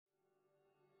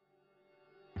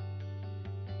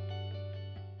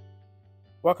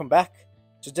Welcome back.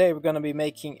 Today we're going to be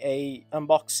making a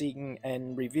unboxing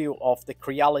and review of the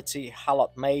CREALITY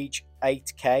Halot Mage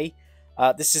 8K.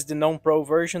 This is the non-pro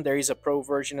version. There is a pro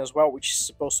version as well, which is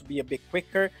supposed to be a bit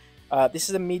quicker. This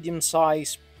is a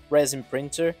medium-sized resin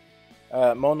printer,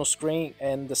 mono screen,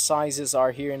 and the sizes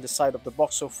are here in the side of the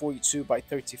box, so 42 by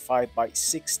 35 by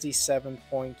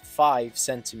 67.5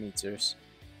 centimeters.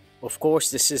 Of course,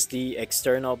 this is the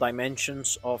external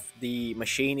dimensions of the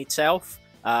machine itself.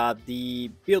 The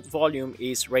build volume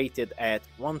is rated at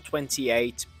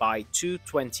 128 by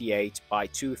 228 by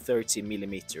 230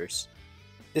 millimeters.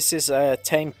 This is a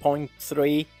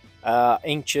 10.3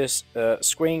 inches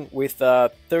screen with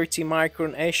a 30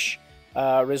 micron-ish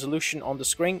resolution on the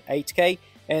screen, 8K.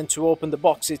 And to open the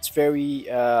box, it's very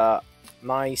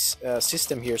nice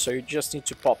system here. So you just need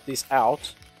to pop this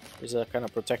out. There's a kind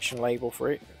of protection label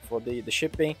for it, for the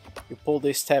shipping. You pull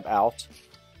this tab out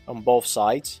on both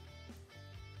sides,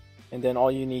 and then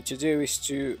all you need to do is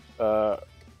to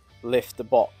lift the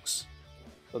box.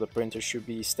 So the printer should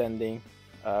be standing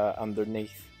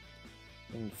underneath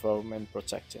in foam and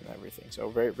protecting everything. So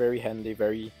very handy,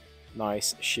 very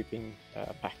nice shipping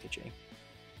packaging.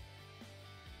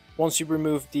 Once you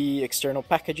remove the external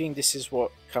packaging, this is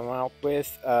what come out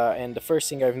with, and the first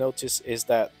thing I've noticed is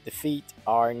that the feet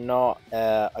are not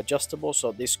adjustable,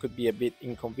 so this could be a bit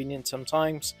inconvenient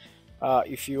sometimes.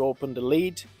 If you open the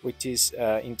lid, which is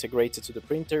integrated to the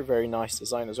printer, very nice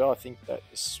design as well. I think that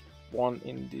is one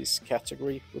in this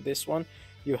category with this one.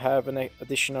 You have an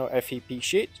additional FEP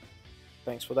sheet.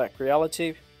 Thanks for that,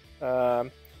 CREALITY.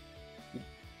 It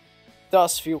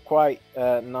does feel quite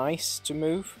nice to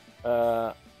move.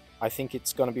 I think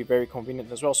it's going to be very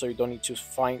convenient as well, so you don't need to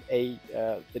find a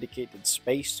dedicated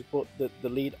space to put the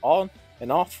lid on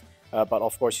and off, but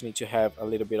of course you need to have a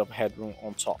little bit of headroom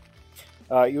on top.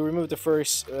 You remove the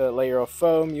first layer of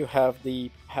foam, you have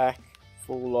the pack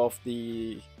full of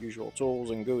the usual tools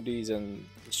and goodies and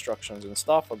instructions and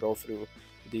stuff. I'll go through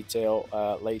the detail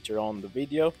later on the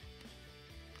video.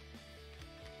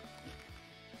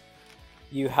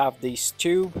 You have this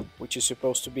tube, which is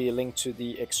supposed to be linked to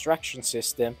the extraction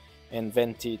system and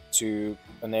vented to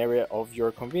an area of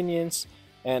your convenience,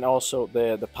 and also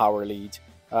the power lead.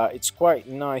 It's quite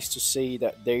nice to see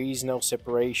that there is no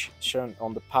separation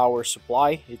on the power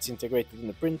supply. It's integrated in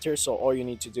the printer, so all you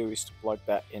need to do is to plug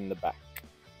that in the back.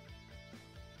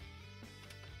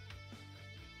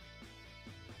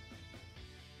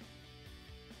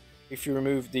 If you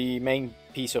remove the main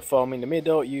piece of foam in the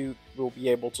middle, you will be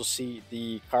able to see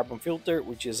the carbon filter,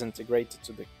 which is integrated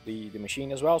to the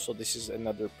machine as well. So this is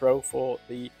another pro for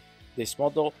this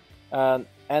model,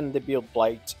 and the build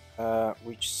plate,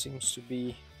 which seems to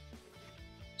be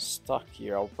stuck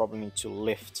here. I'll probably need to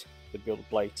lift the build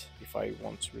plate if I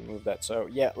want to remove that. So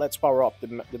yeah, let's power up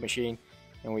the machine,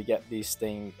 and we get this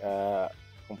thing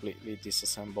completely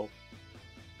disassembled,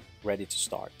 ready to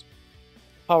start.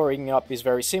 Powering up is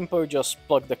very simple. Just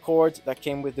plug the cord that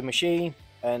came with the machine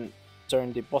and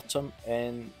turn the bottom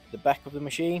and the back of the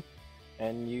machine,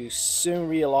 and you soon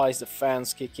realize the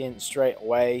fans kick in straight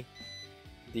away.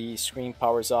 The screen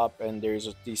powers up, and there's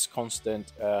this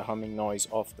constant humming noise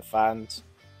of the fans,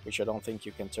 which I don't think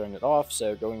you can turn it off.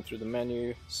 So going through the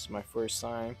menu, this is my first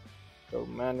time. Go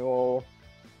manual,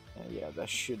 and yeah, that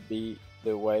should be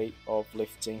the way of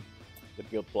lifting the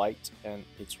build plate, and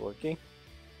it's working.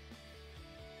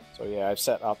 So yeah, I've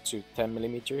set up to 10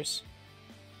 millimeters,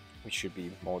 which should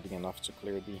be more than enough to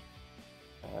clear the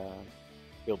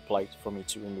build plate for me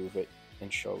to remove it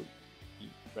and show the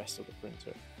rest of the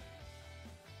printer.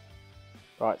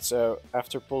 Right, so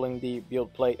after pulling the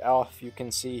build plate off, you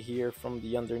can see here from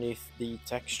the underneath the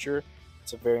texture.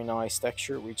 It's a very nice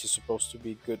texture, which is supposed to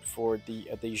be good for the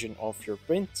adhesion of your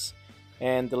prints.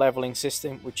 And the leveling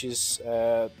system, which is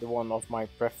the one of my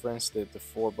preference, the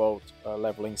 4-bolt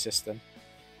leveling system.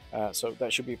 So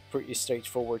that should be pretty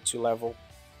straightforward to level.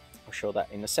 I'll show that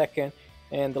in a second.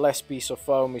 And the last piece of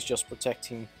foam is just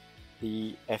protecting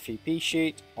the FEP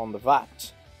sheet on the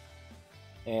vat.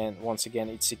 And once again,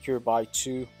 it's secured by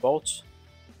 2 bolts,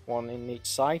 one in each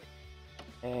side.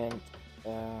 And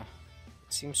it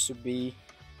seems to be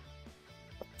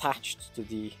attached to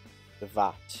the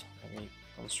vat. Let me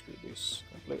unscrew this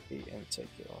completely and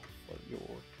take it off for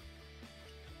your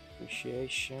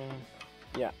appreciation.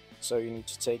 Yeah. So you need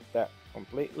to take that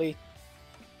completely,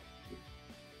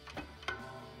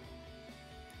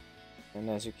 and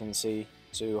as you can see,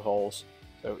 2 holes,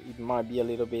 so it might be a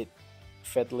little bit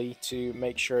fiddly to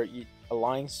make sure it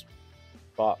aligns,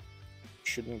 but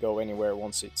shouldn't go anywhere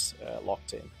once it's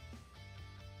locked in.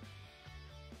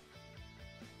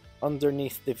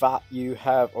 Underneath the vat you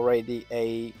have already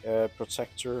a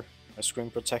screen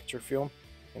protector film.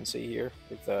 you can see here,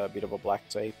 with a bit of a black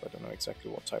tape. I don't know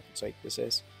exactly what type of tape this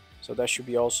is. So that should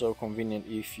be also convenient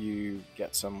if you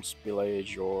get some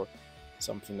spillage or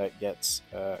something that gets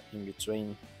in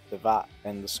between the vat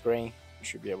and the screen. You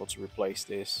should be able to replace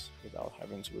this without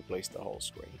having to replace the whole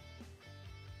screen.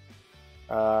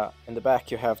 In the back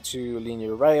you have two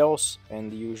linear rails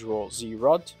and the usual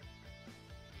Z-rod.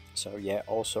 So yeah,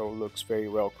 also looks very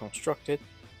well constructed.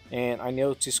 And I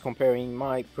noticed, comparing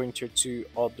my printer to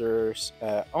others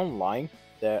online,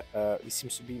 that it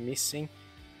seems to be missing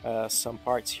some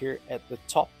parts here at the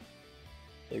top.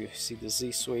 There you see the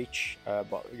Z switch,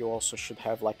 but you also should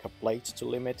have like a plate to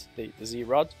limit the Z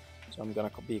rod. So I'm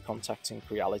gonna be contacting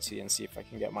CREALITY and see if I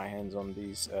can get my hands on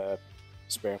these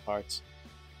spare parts.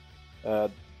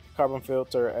 Carbon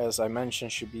filter, as I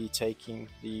mentioned, should be taking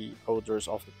the odors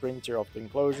off the printer, off the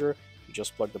enclosure. You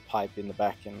just plug the pipe in the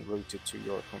back and route it to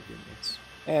your convenience.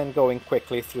 And going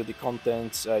quickly through the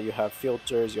contents, you have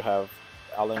filters, you have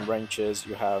Allen wrenches,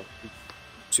 you have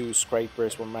two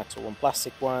scrapers, one metal, one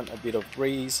plastic one, a bit of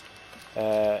grease,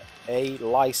 a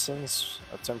license,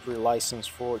 a temporary license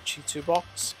for G2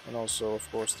 box, and also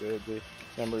of course the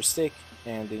memory stick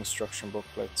and the instruction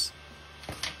booklets.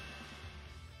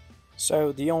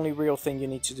 So the only real thing you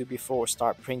need to do before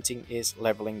start printing is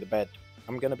leveling the bed.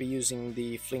 I'm going to be using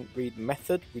the flint reed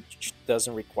method, which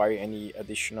doesn't require any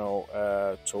additional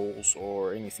tools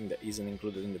or anything that isn't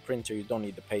included in the printer. You don't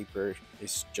need the paper,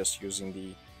 it's just using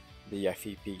the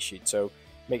FEP sheet. So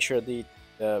make sure the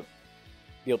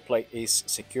build plate is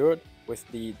secured with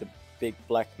the big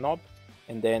black knob,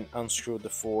 and then unscrew the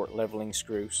 4 leveling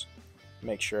screws.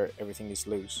 Make sure everything is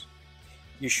loose.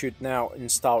 You should now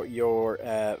install your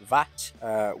vat.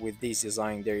 With this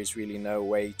design, there is really no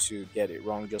way to get it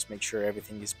wrong. Just make sure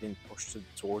everything is being pushed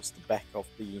towards the back of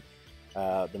the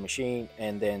machine,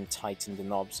 and then tighten the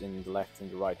knobs in the left and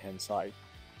the right hand side.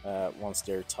 Once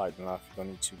they're tight enough, you don't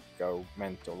need to go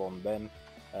mental on them.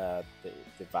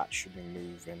 The vat shouldn't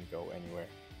move and go anywhere.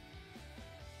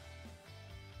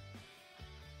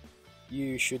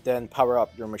 You should then power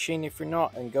up your machine if you're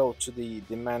not, and go to the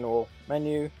manual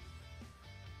menu.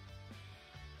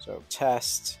 So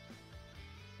test,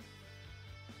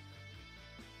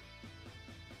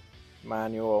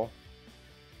 manual,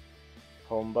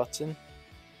 home button,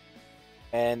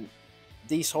 and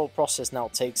this whole process now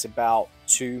takes about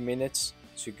 2 minutes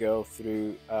to go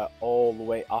through, all the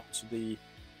way up to the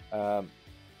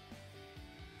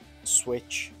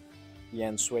switch, the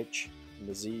end switch,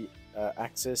 the Z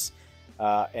axis,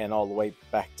 and all the way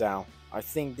back down. I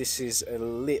think this is a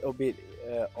little bit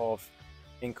of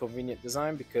inconvenient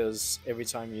design, because every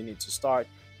time you need to start,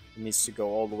 it needs to go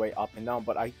all the way up and down,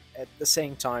 but at the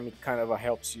same time it kind of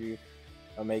helps you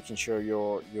making sure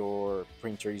your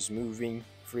printer is moving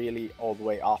freely all the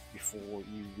way up before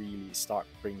you really start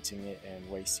printing it and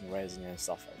wasting resin and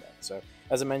stuff like that. So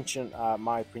as I mentioned,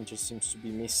 my printer seems to be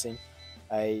missing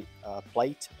a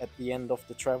plate at the end of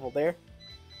the travel there,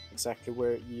 exactly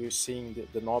where you're seeing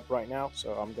the knob right now.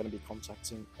 So I'm going to be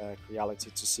contacting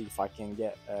CREALITY to see if I can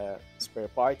get spare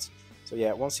parts. So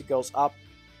yeah, once it goes up,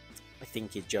 I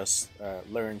think it just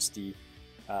learns the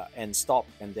end stop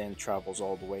and then travels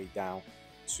all the way down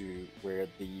to where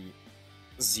the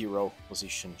 0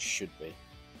 position should be.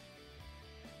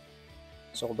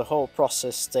 So the whole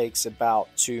process takes about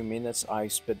 2 minutes. I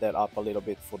sped that up a little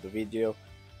bit for the video,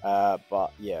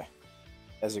 but yeah,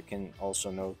 as you can also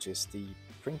notice, the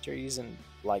printer isn't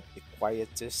like the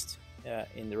quietest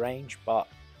in the range, but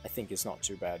I think it's not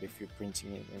too bad. If you're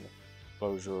printing it in a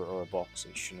closure or a box,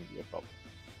 it shouldn't be a problem.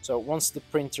 So once the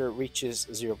printer reaches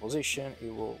 0 position,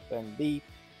 it will then beep,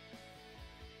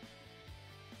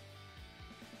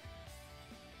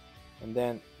 and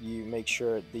then you make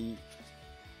sure the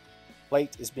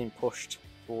plate is being pushed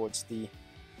towards the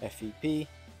FEP,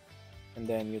 and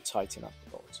then you tighten up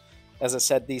the bolts. As I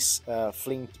said, this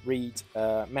flint reed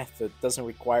method doesn't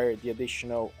require the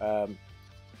additional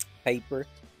paper.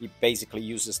 It basically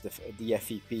uses the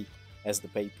FEP as the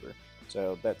paper,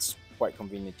 so that's quite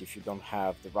convenient if you don't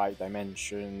have the right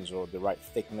dimensions or the right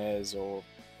thickness, or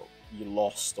you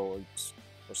lost, or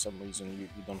for some reason you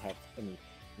don't have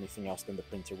anything else than the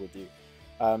printer with you.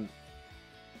 The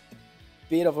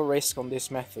bit of a risk on this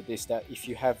method is that if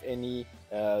you have any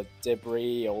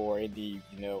debris or any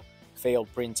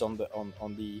failed prints on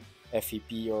the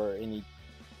FEP, or any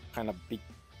kind of big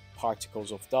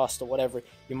particles of dust or whatever,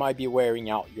 you might be wearing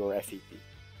out your FEP.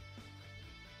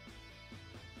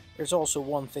 There's also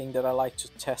one thing that I like to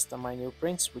test on my new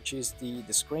prints, which is the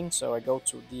screen. So I go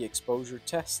to the exposure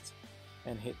test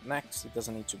and hit next. It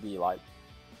doesn't need to be like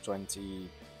 20-15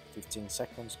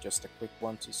 seconds, just a quick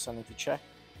one to sanity check.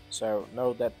 So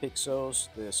no dead pixels,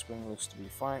 the screen looks to be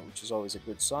fine, which is always a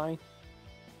good sign.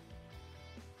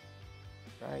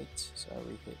 Right, so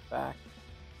we hit back.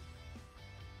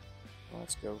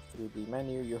 Let's go through the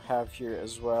menu. You have here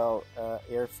as well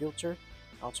air filter,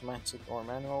 automatic or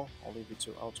manual. I'll leave it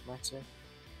to automatic.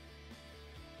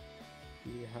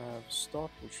 You have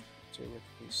stop, which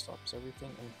theoretically stops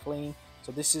everything, and clean.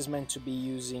 So this is meant to be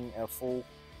using a full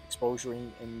exposure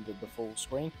in the full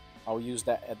screen. I'll use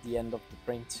that at the end of the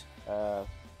print.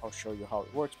 I'll show you how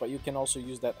it works, but you can also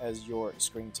use that as your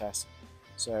screen test.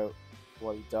 So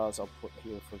what it does, I'll put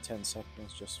here for 10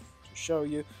 seconds just to show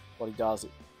you. What it does,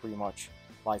 it pretty much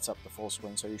lights up the full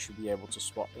screen, so you should be able to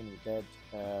spot any dead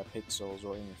pixels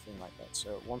or anything like that.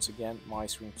 So once again, my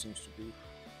screen seems to be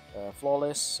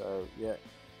flawless, so yeah,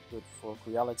 good for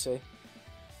Creality.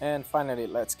 And finally,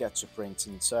 let's get to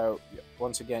printing. So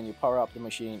once again, you power up the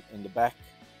machine in the back.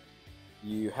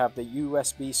 You have the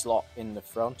USB slot in the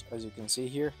front, as you can see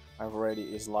here. I've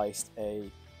already sliced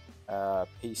a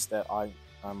piece that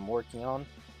I'm working on.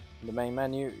 In the main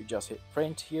menu, you just hit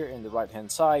print here in the right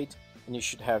hand side, and you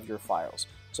should have your files.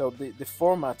 So the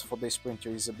format for this printer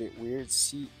is a bit weird,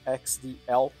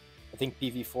 CXDL. I think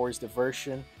PV4 is the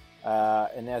version.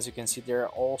 And as you can see, there are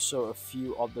also a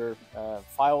few other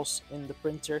files in the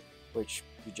printer, which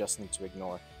you just need to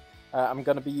ignore. I'm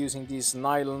going to be using this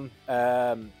nylon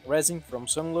resin from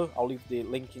Sunglu. I'll leave the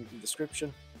link in the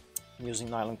description. I'm using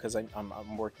nylon because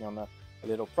I'm working on a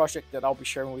little project that I'll be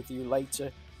sharing with you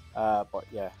later. But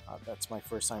yeah, that's my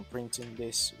first time printing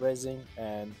this resin,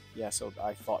 and yeah, so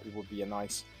I thought it would be a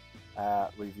nice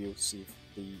review to see if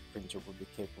the printer would be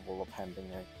capable of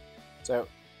handling it. So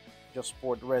just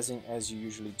pour the resin as you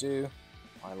usually do.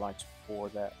 I like to pour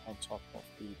that on top of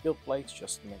the build plate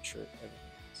just to make sure everything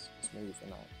is smooth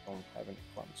and I don't have any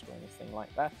clumps or anything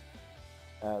like that.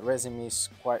 Resin is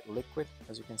quite liquid,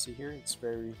 as you can see here. It's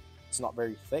not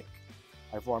very thick.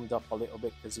 I've warmed up a little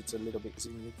bit because it's a little bit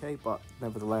in the UK, but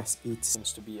nevertheless it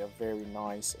seems to be a very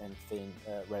nice and thin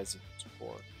resin to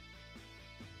pour.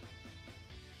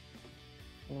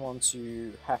 And once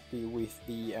you're happy with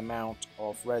the amount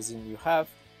of resin you have,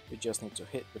 you just need to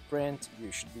hit the print.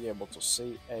 You should be able to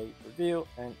see a review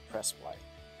and press play.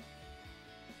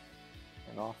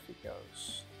 And off it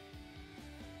goes.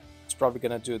 It's probably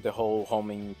gonna do the whole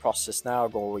homing process now,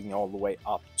 going all the way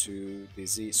up to the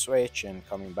Z switch and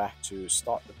coming back to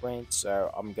start the print. So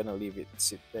I'm gonna leave it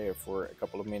sit there for a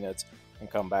couple of minutes and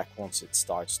come back once it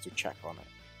starts to check on it.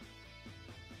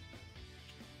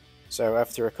 So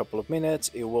after a couple of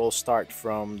minutes, it will start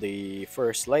from the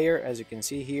first layer. As you can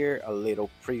see here, a little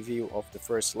preview of the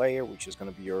first layer, which is going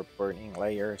to be your burning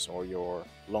layers or your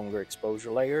longer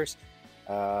exposure layers.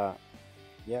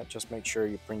 Yeah, just make sure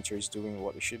your printer is doing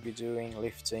what it should be doing,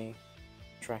 lifting,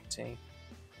 retracting,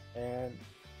 and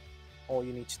all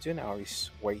you need to do now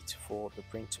is wait for the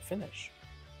print to finish.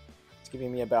 It's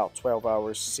giving me about 12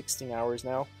 hours, 16 hours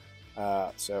now.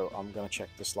 So I'm gonna check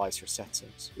the slicer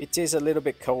settings. It is a little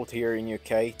bit cold here in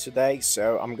UK today,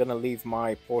 so I'm gonna leave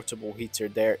my portable heater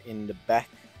there in the back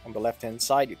on the left hand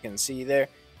side. You can see there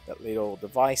that little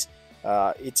device.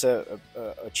 It's a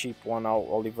cheap one.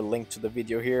 I'll leave a link to the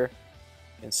video here.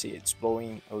 You can see it's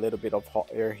blowing a little bit of hot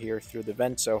air here through the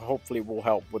vent, so hopefully it will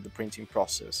help with the printing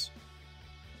process.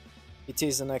 It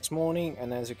is the next morning,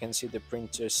 and as you can see, the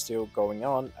printer is still going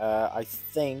on. I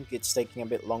think it's taking a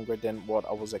bit longer than what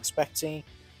I was expecting.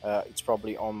 It's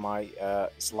probably on my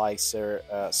slicer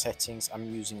settings.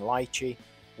 I'm using Lychee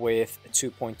with a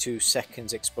 2.2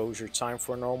 seconds exposure time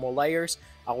for normal layers.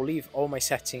 I'll leave all my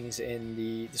settings in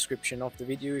the description of the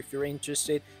video if you're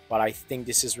interested, but I think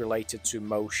this is related to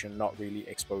motion, not really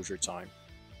exposure time.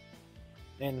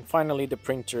 And finally, the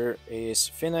printer is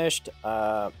finished.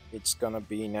 It's gonna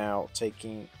be now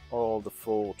taking all the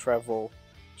full travel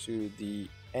to the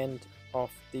end of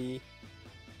the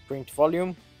print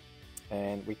volume,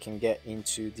 and we can get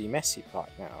into the messy part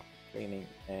now, cleaning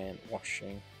and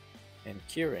washing and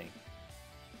curing.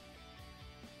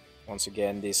 Once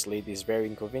again, this lid is very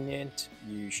inconvenient.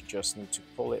 You should just need to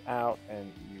pull it out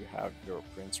and you have your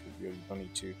prints reviewed. You don't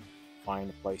need to find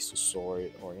a place to store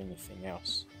it or anything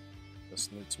else.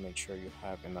 Just need to make sure you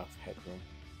have enough headroom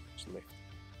to lift.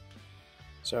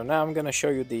 So now I'm going to show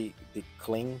you the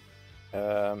clean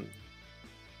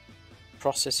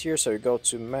process here. So you go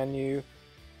to menu,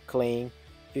 clean,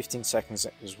 15 seconds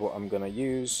is what I'm going to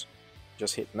use.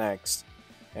 Just hit next,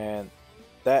 and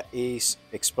that is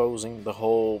exposing the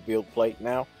whole build plate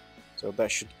now. So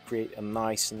that should create a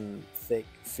nice and thick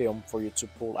film for you to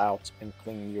pull out and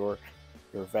clean your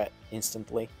vat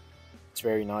instantly. It's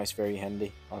very nice, very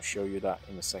handy. I'll show you that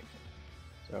in a second.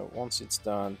 So once it's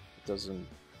done, it doesn't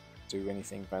do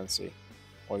anything fancy.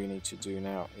 All you need to do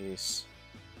now is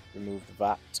remove the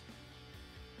vat,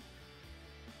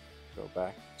 go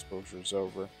back, exposure is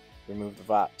over, remove the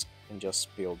vat, and just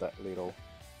spill that little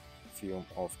film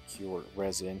of cured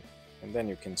resin, and then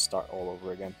you can start all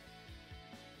over again.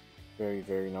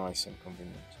 Very nice and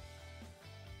convenient.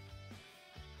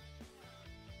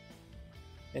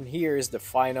 And here is the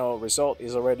final result.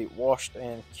 Is already washed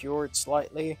and cured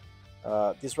slightly.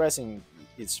 This resin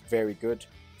is very good,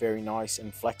 very nice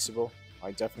and flexible.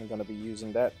 I'm definitely going to be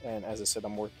using that, and as I said,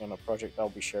 I'm working on a project I'll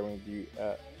be sharing with you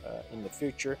in the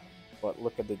future. But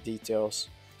look at the details.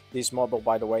 This model,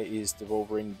 by the way, is the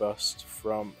Wolverine bust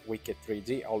from Wicked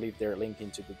 3D. I'll leave their link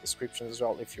into the description as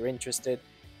well if you're interested.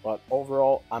 But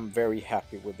overall, I'm very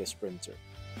happy with this printer.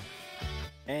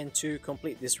 And to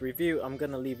complete this review, I'm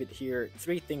gonna leave it here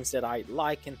 3 things that I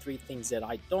like and 3 things that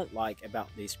I don't like about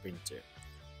this printer.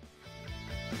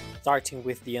 Starting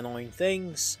with the annoying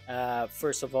things,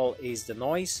 first of all is the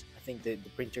noise. I think that the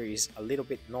printer is a little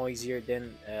bit noisier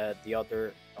than the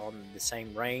other on the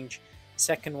same range.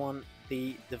 Second one,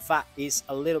 the vat is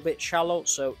a little bit shallow,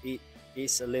 so it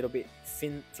is a little bit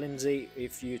flimsy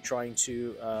if you're trying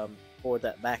to pour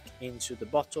that back into the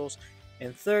bottles.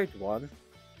 And third one,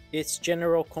 it's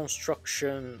general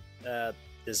construction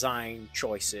design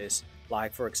choices,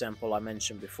 like for example I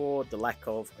mentioned before, the lack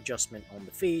of adjustment on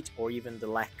the feet, or even the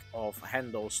lack of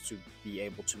handles to be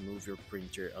able to move your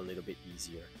printer a little bit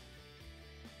easier.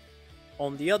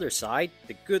 On the other side,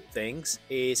 the good things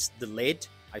is the lid.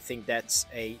 I think that's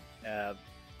a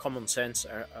common sense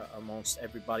amongst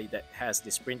everybody that has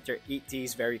this printer. It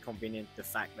is very convenient, the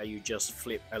fact that you just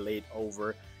flip a lid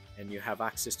over and you have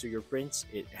access to your prints.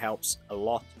 It helps a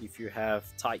lot if you have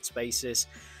tight spaces.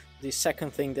 The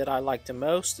second thing that I like the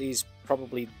most is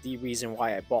probably the reason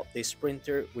why I bought this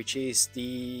printer, which is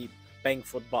the bang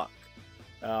for the buck.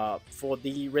 For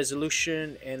the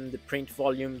resolution and the print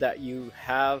volume that you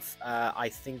have, I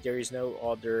think there is no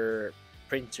other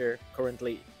printer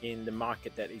currently in the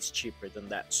market that is cheaper than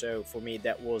that. So for me,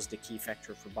 that was the key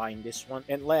factor for buying this one.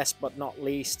 And last but not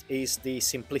least is the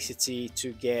simplicity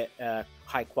to get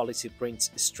high quality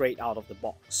prints straight out of the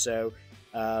box. So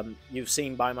you've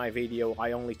seen by my video,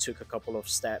 I only took a couple of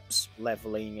steps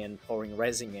leveling and pouring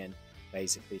resin in,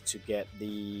 basically, to get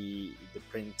the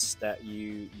prints that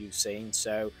you've seen.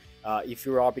 So if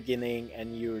you are beginning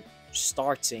and you're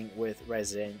starting with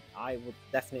resin, I would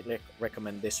definitely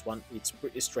recommend this one. It's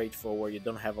pretty straightforward, you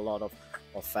don't have a lot of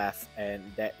faff, and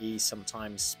that is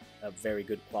sometimes a very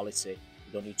good quality.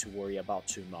 You don't need to worry about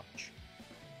too much.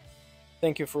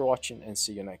 Thank you for watching, and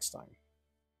see you next time.